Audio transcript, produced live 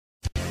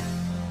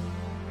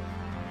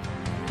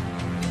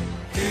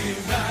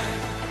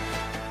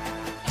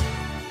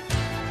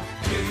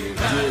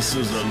This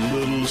is a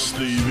Little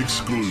Steve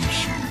exclusive.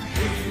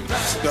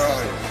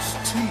 Styles,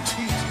 TT,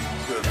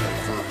 got that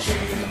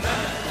verse.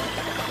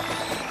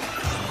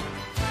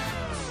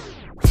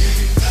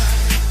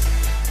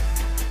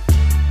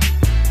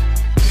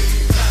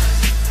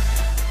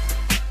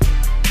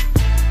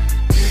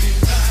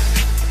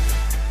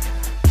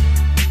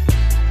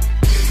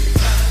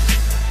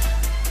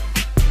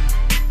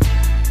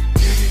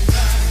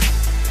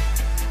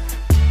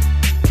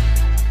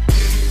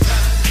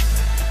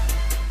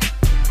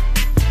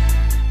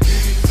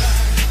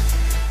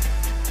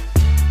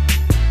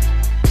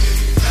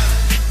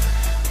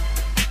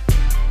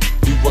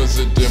 Was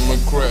a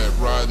Democrat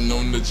riding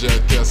on the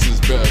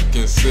jackass's back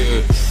and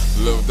said,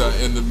 love thy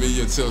enemy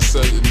until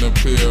Satan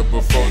appeared.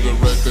 Before the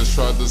records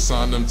tried to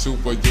sign him to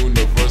a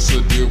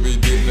universal deal, we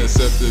didn't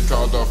accept it,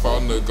 called off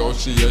all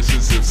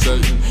negotiations. If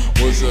Satan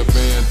was a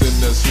man, then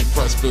that's who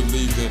Christ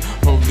believed in.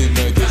 Holy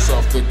man gets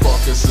off the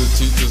carcass of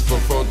Jesus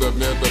before the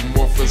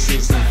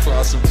metamorphosis and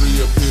philosophy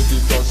appeared. He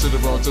thought should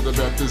have brought to the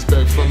Baptist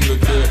back from the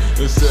dead.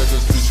 Instead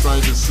of three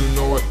strangers who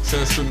know it,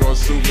 Chancellor nor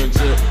Sue in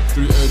jail.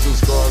 3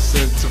 angels God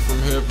sent to from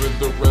heaven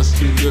to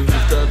rescue Lily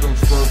Fathoms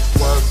first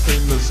wife,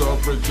 Penis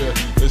over yet,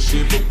 and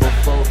Sheba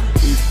before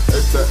Eve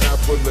ate the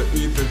apple of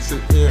Eden to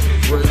end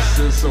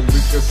racism.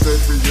 We can say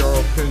we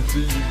all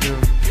Pangea.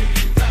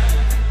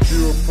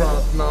 Pure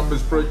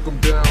props, break them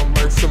down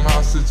like some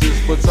hostages.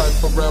 What type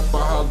of rapper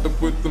holler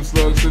with them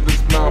slugs in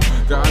his mouth?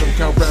 Got him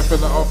count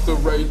rapping off the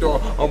radar.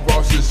 I'm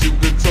Ross, you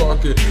can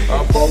talk it.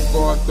 I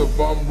Bogart the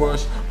bum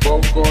rush,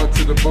 Bogart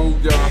to the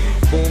booyah.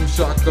 Boom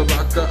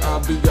shakalaka,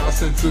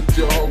 ambiance and took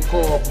your whole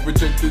car.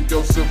 Rejected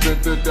your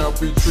surrender, that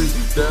we treat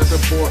that a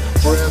boy.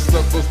 Brass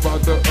knuckles by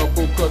the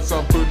uppercuts,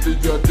 I'm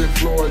prettier than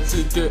Floyd.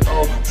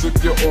 TKO,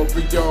 took your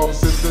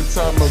Oreos at the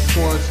time of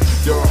crunch.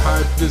 Your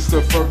hype is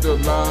to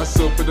fertilize,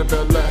 silver the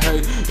belly. Hey,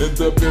 in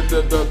the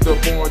middle of the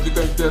born, you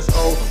think that's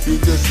old? You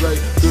just lay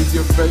through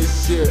your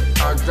face, shit.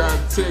 I got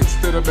texts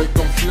that'll make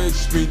them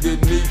flinch, me the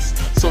needs,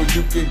 so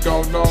you can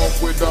go on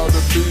with all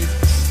the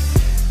beef.